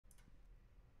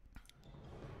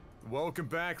Welcome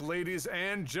back, ladies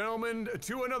and gentlemen,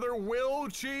 to another Will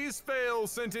Cheese fail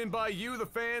sent in by you, the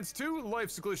fans, to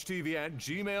Lifesaglitchtv at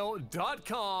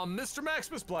gmail.com. Mr.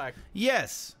 Maximus Black.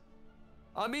 Yes.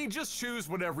 I mean, just choose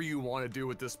whatever you want to do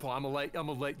with this point. I'm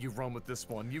gonna let you run with this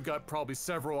one. You got probably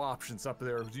several options up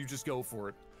there. You just go for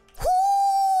it.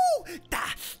 Whoo! Da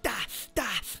da da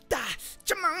da.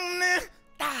 Jamon.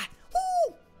 Da.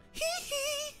 Whoo! Hee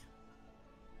hee.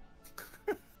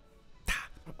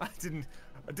 I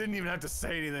didn't even have to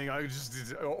say anything. I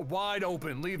just wide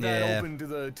open. Leave that open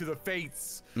to the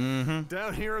fates.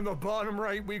 Down here in the bottom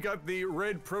right, we got the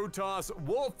red Protoss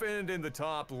Wolf, and in the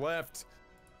top left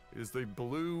is the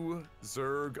blue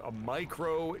Zerg, a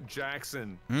Micro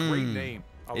Jackson. Great name.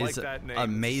 I like that name.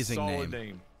 Amazing Solid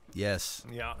name. Yes.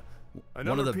 Yeah.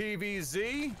 Another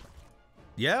PVZ.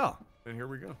 Yeah. And here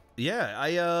we go.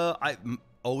 Yeah. I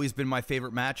always been my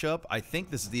favorite matchup. I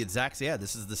think this is the exact,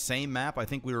 this is the same map I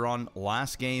think we were on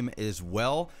last game as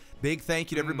well. Big thank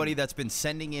you to everybody that's been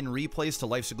sending in replays to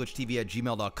lifesaglitchtv at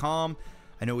gmail.com.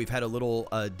 I know we've had a little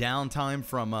downtime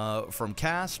from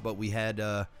cast, but we had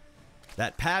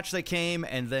that patch that came,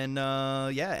 and then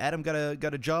yeah, Adam got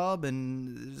a job,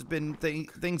 and there's been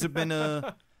things have been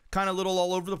kind of little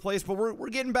all over the place, but we're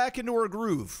getting back into our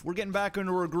groove. We're getting back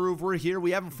into our groove. We're here.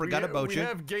 We haven't forgot about you. We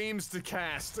have games to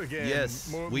cast again.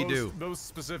 Yes, we do. Most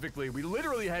specifically, we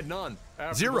literally had none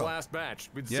after the last match.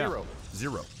 With zero.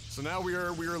 So now we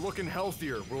are looking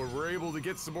healthier. We're able to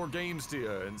get some more games to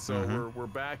you, and so we're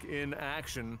back in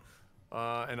action.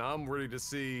 And I'm ready to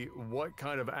see what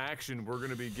kind of action we're going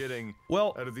to be getting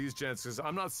out of these gents, because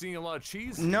I'm not seeing a lot of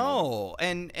cheese. No,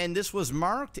 and this was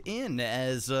marked in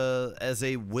as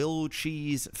a Will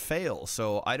Cheese fail,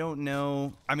 so I don't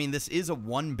know. I mean, this is a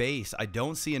one base. I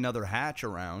don't see another hatch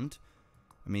around.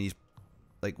 I mean, he's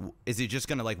like, is he just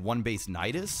going to like one base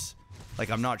Nidus?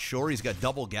 Like, I'm not sure. He's got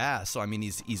double gas, so I mean,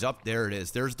 he's up there. It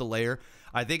is. There's the layer.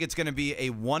 I think it's going to be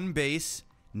a one base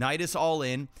Nidus all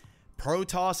in.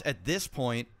 Protoss at this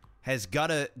point has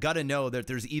gotta know that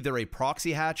there's either a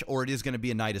proxy hatch or it is going to be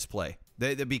a Nidus play.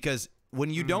 Because when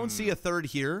you don't see a third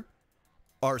here,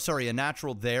 or sorry, a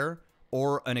natural there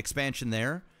or an expansion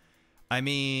there, I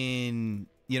mean,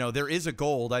 you know, there is a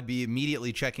gold. I'd be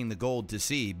immediately checking the gold to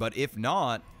see. But if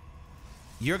not,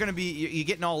 you're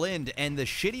getting all in. And the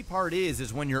shitty part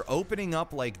is when you're opening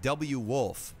up like W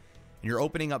Wolf, and you're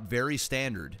opening up very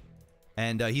standard.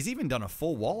 And he's even done a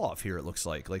full wall off here, it looks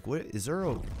like. Like, what is there?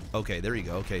 Okay, there you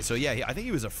go. Okay, so yeah, I think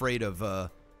he was afraid of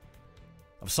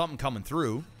something coming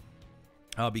through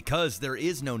because there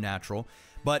is no natural.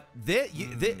 But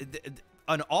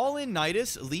an all-in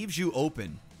Nidus leaves you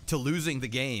open to losing the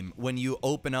game when you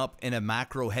open up in a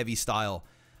macro-heavy style,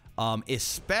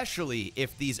 especially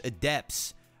if these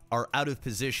adepts are out of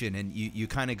position and you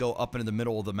kind of go up into the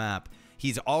middle of the map.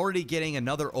 He's already getting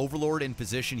another Overlord in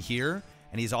position here,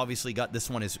 and he's obviously got this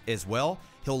one as well.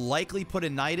 He'll likely put a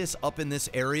Nidus up in this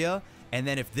area, and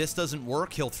then if this doesn't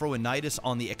work, he'll throw a Nidus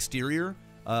on the exterior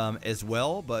as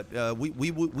well. But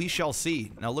we shall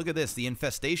see. Now look at this, the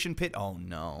infestation pit. Oh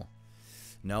no,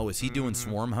 no, is he doing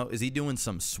swarm host? Is he doing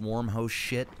some swarm host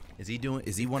shit? Is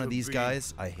he one of these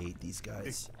guys? I hate these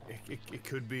guys. It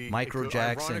could be Micro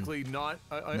Jackson.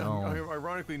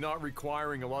 Ironically not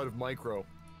requiring a lot of micro.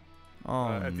 Oh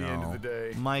at the end of the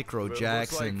day, Micro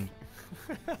Jackson.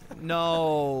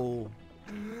 No.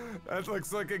 That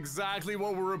looks like exactly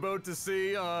what we're about to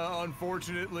see.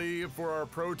 Unfortunately for our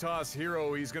Protoss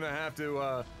hero, he's gonna have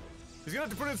to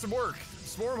put in some work.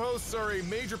 Swarm hosts are a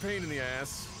major pain in the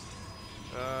ass.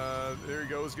 There he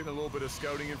goes, getting a little bit of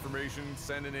scouting information,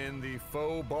 sending in the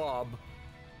faux Bob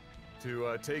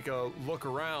to take a look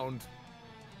around.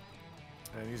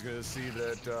 And he's going to see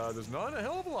that there's not a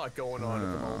hell of a lot going on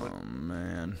at the moment. Oh,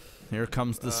 man. Here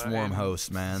comes the swarm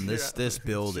host, man. This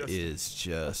build is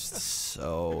just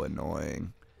so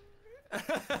annoying.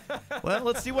 Well,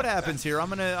 let's see what happens here.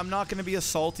 I'm not gonna be a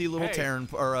salty little Terran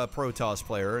or a Protoss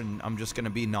player, and I'm just gonna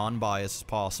be non-biased as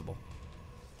possible.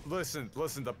 Listen,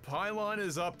 the pylon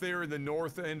is up there in the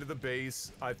north end of the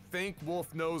base. I think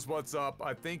Wolf knows what's up.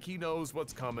 I think he knows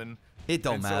what's coming. It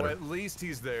don't matter. So at least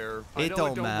he's there. It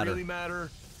don't really matter.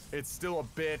 It's still a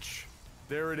bitch.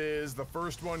 There it is. The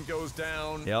first one goes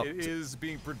down. Yep. It is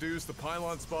being produced. The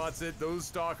pylon spots it. Those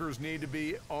stalkers need to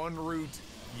be en route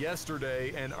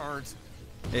yesterday and aren't.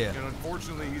 Yeah. And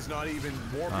unfortunately, he's not even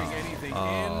warping anything in.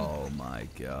 Oh my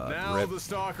god. Now the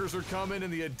stalkers are coming,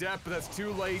 and the adept, but that's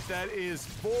too late. That is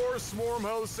 4 swarm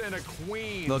hosts and a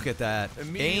queen. Look at that.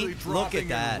 Immediately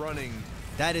dropping and running.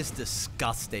 That is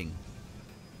disgusting.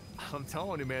 I'm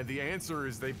telling you, man, the answer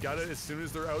is they've got it as soon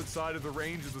as they're outside of the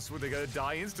range of the sword. They got to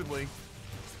die instantly.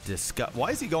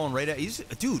 Why is he going right at...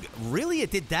 Dude, really?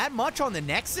 It did that much on the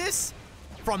Nexus?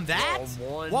 From that?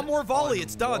 One more volley,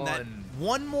 it's done.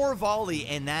 One more volley,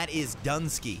 and that is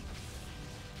Dunsky.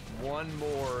 One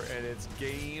more, and it's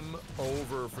game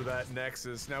over for that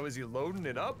Nexus. Now, is he loading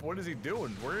it up? What is he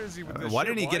doing? Where is he with this Why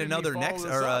shit? didn't he get another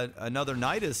another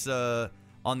Nidus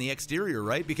on the exterior,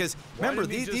 right? Because remember,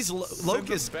 these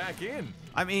locusts back in.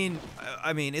 I mean,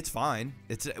 it's fine.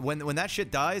 It's when that shit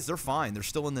dies, they're fine. They're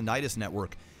still in the Nidus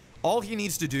network. All he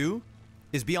needs to do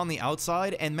is be on the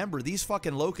outside, and remember, these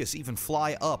fucking locusts even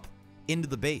fly up into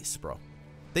the base, bro.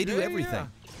 They do everything.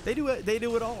 Yeah. They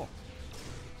do it all.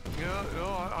 Yeah,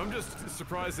 no, I'm just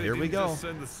surprised they didn't just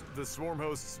send the swarm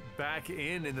hosts back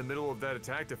in the middle of that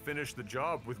attack to finish the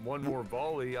job with one more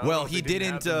volley. Well, he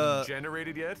didn't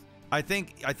generated yet. I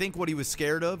think what he was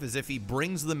scared of is if he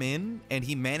brings them in and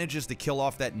he manages to kill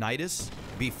off that Nidus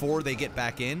before they get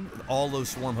back in, all those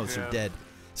swarm hosts are dead.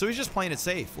 So he's just playing it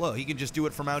safe. Look, he can just do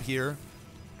it from out here,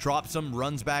 drops them,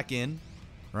 runs back in,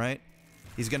 right?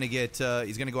 He's gonna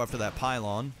go after that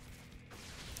pylon.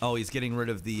 Oh, he's getting rid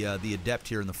of the adept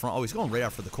here in the front. Oh, he's going right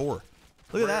after the core.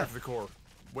 Look at that. After the core.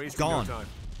 Wasting no time.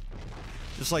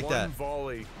 Just like that. One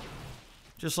volley.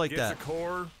 Just like that. Gets a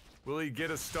core. Will he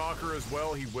get a stalker as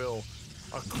well? He will.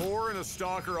 A core and a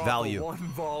stalker off of one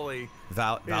volley.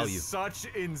 Value. Is such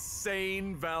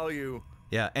insane value.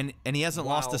 Yeah, and he hasn't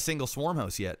lost a single swarm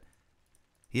house yet.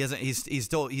 He hasn't. He's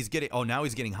getting. Oh, now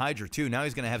he's getting Hydra too. Now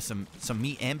he's gonna have some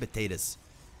meat and potatoes.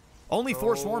 Only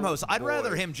 4 swarm house. I'd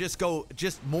rather him just go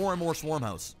more and more swarm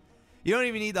house. You don't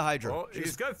even need the Hydra. Well,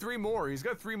 he's got 3 more. He's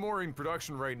got 3 more in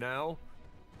production right now.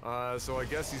 So I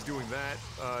guess he's doing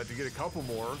that to get a couple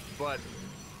more. But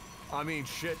I mean,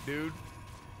 shit, dude.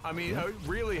 I mean,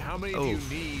 really, how many do you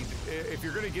need if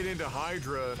you're gonna get into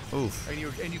Hydra? And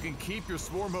you can keep your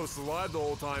swarm hosts alive the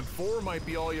whole time? 4 might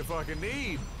be all you fucking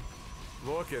need.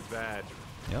 Look at that.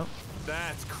 Yep.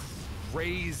 That's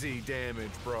crazy damage,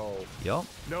 bro. Yep.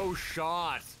 No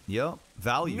shot. Yep.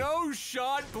 Value. No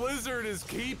shot. Blizzard is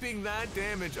keeping that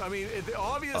damage. I mean,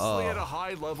 obviously at a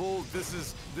high level, this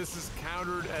is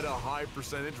countered at a high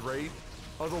percentage rate.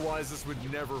 Otherwise, this would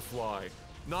never fly.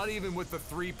 Not even with the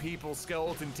 3 people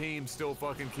skeleton team still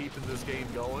fucking keeping this game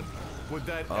going. Would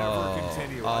that ever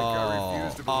continue? I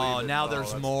refuse to believe it. Now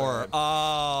there's more.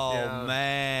 Bad.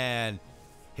 Man.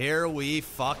 Here we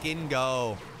fucking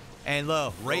go. And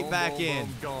look, back in.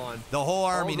 Gone. The whole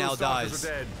army now dies. Are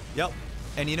dead. Yep.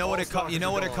 And you know what it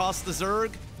cost the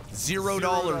Zerg?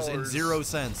 $0 and 0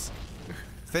 cents.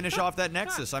 Finish off that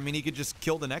Nexus. I mean, he could just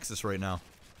kill the Nexus right now.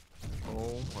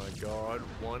 Oh my God!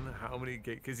 How many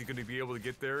gate? Is he going to be able to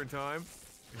get there in time?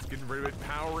 He's getting rid of it,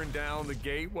 powering down the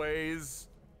gateways.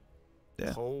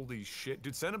 Yeah. Holy shit,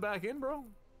 dude! Send him back in, bro.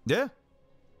 Yeah.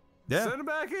 Yeah. Send him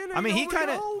back in. I mean, he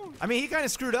kind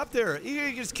of screwed up there.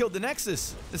 He just killed the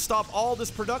Nexus to stop all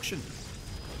this production.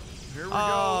 Here we go.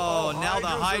 Oh, now the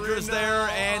Hydra's there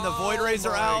and the Void Rays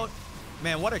are out.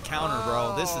 Man, what a counter,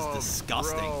 bro. This is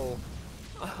disgusting. Bro.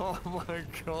 Oh my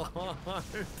God.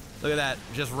 Look at that.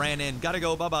 Just ran in. Gotta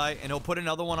go. Bye-bye. And he'll put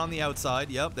another one on the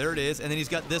outside. Yep, there it is. And then he's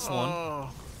got this one.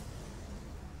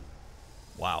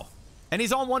 Wow. And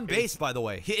he's on one base, by the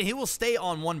way. He will stay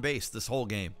on one base this whole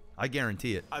game. I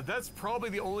guarantee it. That's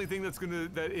probably the only thing that's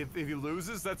if he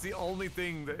loses, that's the only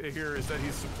thing here is that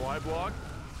he's supply blocked.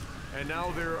 And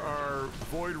now there are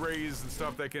Void Rays and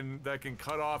stuff that can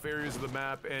cut off areas of the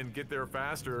map and get there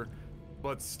faster.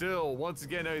 But still, once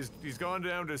again, now he's gone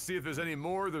down to see if there's any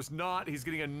more. There's not. He's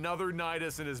getting another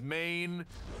Nidus in his main.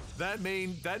 That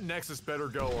Nexus better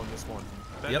go on this one.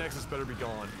 That Nexus better be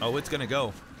gone. Oh, it's gonna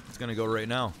go. It's gonna go right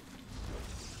now.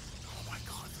 Oh my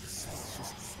God!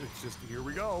 It's just here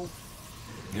we go.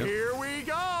 Yep. Here we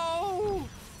go.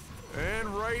 And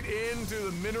right into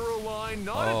the mineral line.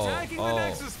 Not attacking the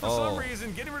Nexus for some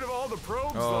reason. Getting rid of all the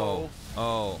probes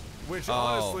though. Which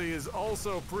honestly is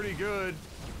also pretty good.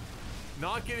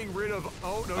 Not getting rid of.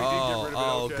 Oh no, he did get rid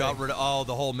of it. Okay. Got rid of.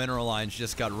 The whole mineral lines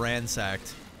just got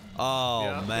ransacked. Oh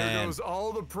yeah, man. There goes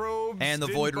all the probes and the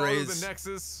Void Rays. The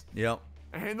Nexus. Yep.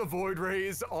 And the Void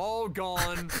Rays all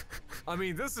gone. I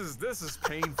mean, this is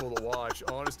painful to watch.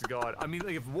 Honest to God. I mean,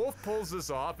 like, if Wolf pulls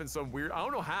this off in some weird. I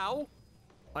don't know how.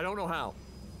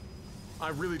 I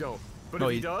really don't. But if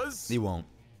he does, he won't.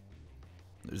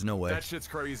 There's no way. That shit's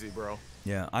crazy, bro.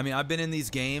 Yeah. I mean, I've been in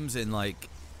these games and like.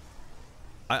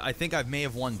 I think I may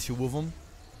have won 2 of them,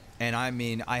 and I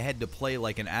mean, I had to play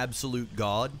like an absolute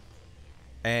god,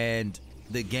 and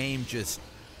the game just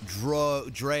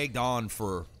dragged on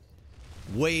for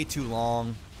way too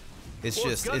long, It's well,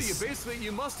 just it's basically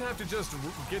you must have to just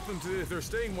get them to, if they're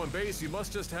staying one base, you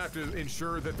must just have to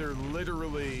ensure that they're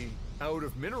literally out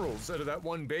of minerals out of that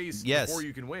one base before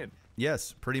you can win.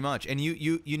 Yes, pretty much. And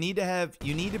you need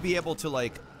to be able to,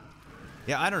 like,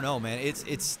 yeah, I don't know, man.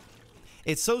 It's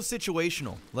so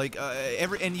situational. Like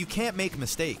and you can't make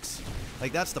mistakes.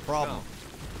 Like, that's the problem. No.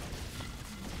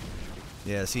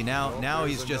 Yeah, see, now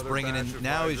he's just bringing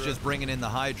in the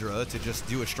Hydra to just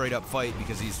do a straight up fight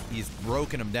because he's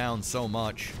broken him down so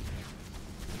much.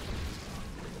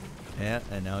 Yeah,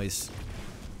 and now he's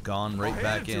gone right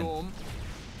back in.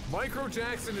 Micro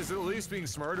Jackson is at least being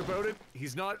smart about it.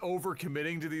 He's not over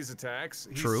committing to these attacks.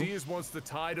 He True. sees once the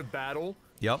tide of battle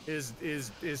is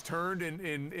turned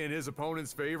in his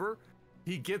opponent's favor,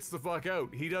 he gets the fuck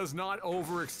out. He does not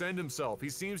overextend himself. He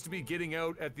seems to be getting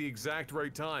out at the exact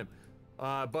right time.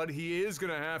 But he is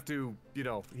gonna have to, you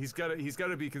know, he's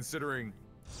gotta be considering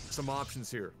some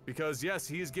options here, because yes,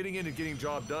 he is getting in and getting the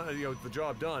job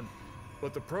done,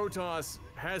 but the Protoss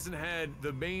hasn't had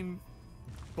the main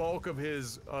bulk of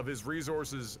his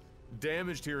resources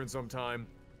damaged here in some time,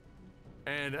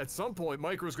 and at some point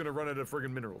Micro's gonna run out of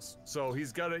friggin' minerals. So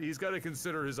he's gotta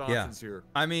consider his options here.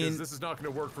 I mean, 'cause this is not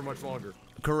gonna work for much longer.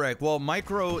 Correct. Well,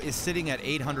 Micro is sitting at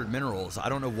 800 minerals. I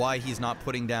don't know why he's not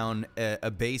putting down a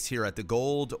base here at the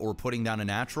gold or putting down a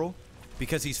natural,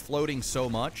 because he's floating so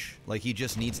much. Like, he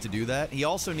just needs to do that. He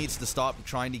also needs to stop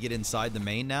trying to get inside the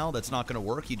main now. That's not going to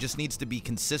work. He just needs to be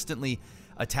consistently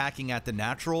attacking at the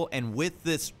natural, and with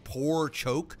this poor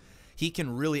choke, he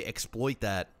can really exploit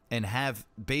that and have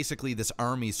basically this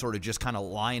army sort of just kind of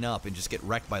line up and just get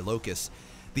wrecked by locusts.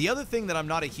 The other thing that I'm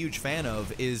not a huge fan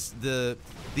of is the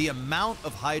amount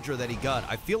of Hydra that he got.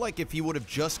 I feel like if he would have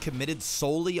just committed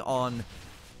solely on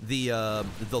the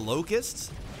locusts,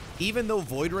 even though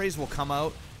Void Rays will come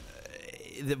out,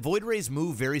 the Void Rays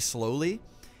move very slowly,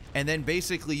 and then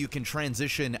basically you can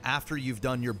transition after you've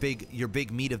done your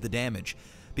big meat of the damage.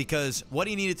 Because what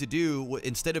he needed to do,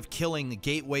 instead of killing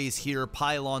gateways here,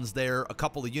 pylons there, a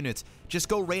couple of units, just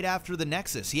go right after the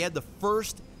Nexus. He had the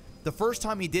first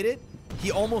time he did it, he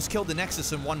almost killed the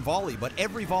Nexus in one volley, but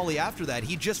every volley after that,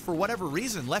 he just, for whatever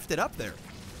reason, left it up there.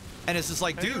 And it's just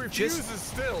like, dude, he refuses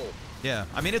still. Yeah,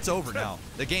 I mean, it's over now.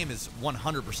 The game is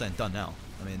 100% done now.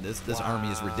 I mean, this army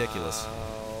is ridiculous.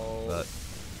 But,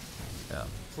 yeah.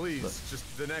 Please,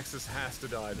 just the Nexus has to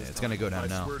die this it's time. going to go down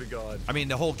now. I swear to God. I mean,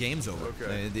 the whole game's over.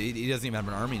 Okay. He doesn't even have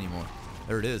an army anymore.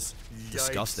 There it is. Yikes.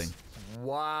 Disgusting.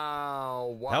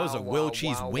 Wow. That was a Will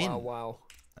Cheese win. Wow.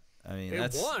 I mean,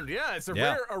 It won. Yeah, it's a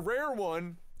rare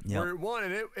one. Yep. Where it won,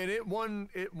 and it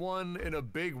won in a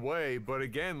big way. But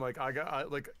again, like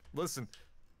listen,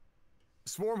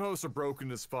 Swarm hosts are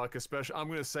broken as fuck. Especially, I'm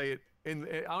gonna say it. I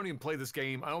don't even play this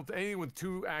game. Anyone with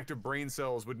 2 active brain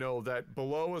cells would know that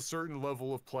below a certain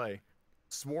level of play,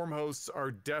 Swarm hosts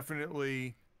are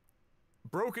definitely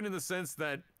broken in the sense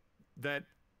that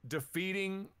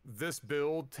defeating this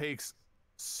build takes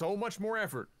so much more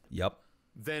effort. Yep.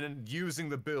 Than using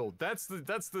the build. That's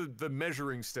the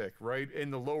measuring stick, right?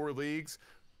 In the lower leagues,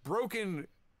 broken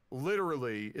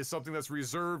literally is something that's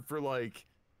reserved for like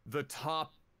the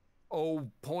top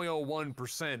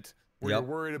 0.01% where you're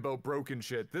worried about broken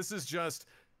shit. This is just,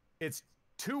 it's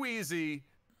too easy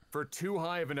for too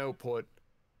high of an output,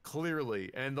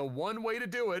 clearly. And the one way to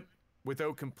do it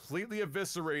without completely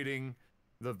eviscerating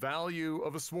the value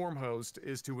of a swarm host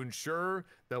is to ensure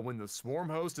that when the swarm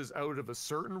host is out of a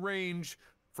certain range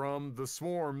from the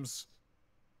swarms,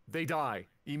 they die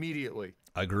immediately.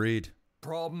 Agreed.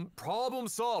 Problem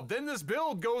solved. Then this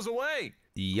build goes away.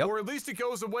 Yep. Or at least it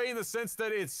goes away in the sense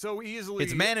that it's so easily,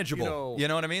 it's manageable. You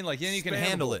know what I mean? Like, you can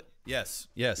handle it. Yes.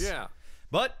 Yes. Yeah.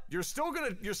 But you're still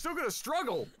gonna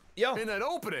struggle in that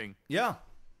opening. Yeah.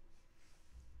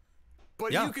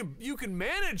 But you can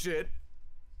manage it.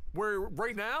 Where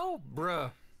right now,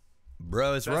 bruh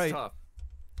is right. Tough.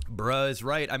 Bruh is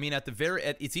right. I mean,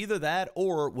 it's either that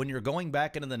or when you're going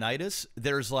back into the Nidus,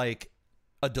 there's like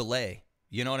a delay.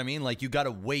 You know what I mean? Like, you got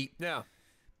to wait. Yeah.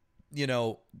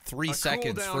 3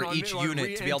 seconds for each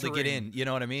unit to be able to get in. You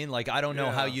know what I mean? Like, I don't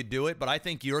know how you do it, but I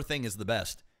think your thing is the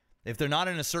best. If they're not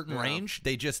in a certain range,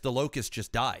 the locusts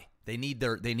just die. They need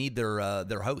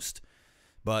their host.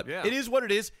 But it is what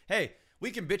it is. Hey, we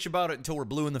can bitch about it until we're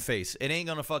blue in the face. It ain't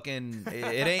gonna fucking.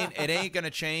 It ain't gonna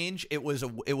change. It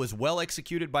was well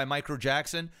executed by Micro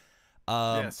Jackson.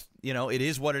 Yes. It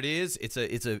is what it is. It's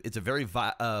a very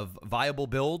viable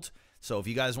build. So if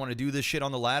you guys want to do this shit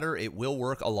on the ladder, it will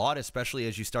work a lot, especially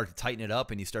as you start to tighten it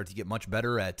up and you start to get much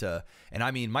better at. And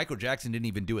I mean, Micro Jackson didn't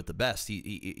even do it the best.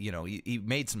 He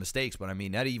made some mistakes, but I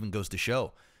mean that even goes to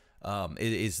show, it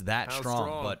is that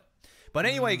strong. But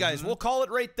anyway, guys, we'll call it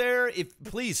right there.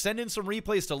 Please send in some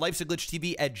replays to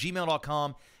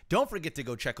lifesaglitchtv@gmail.com. Don't forget to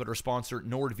go check out our sponsor,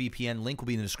 NordVPN. Link will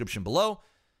be in the description below.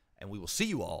 And we will see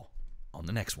you all on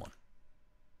the next one.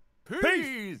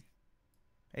 Peace.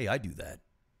 Hey, I do that.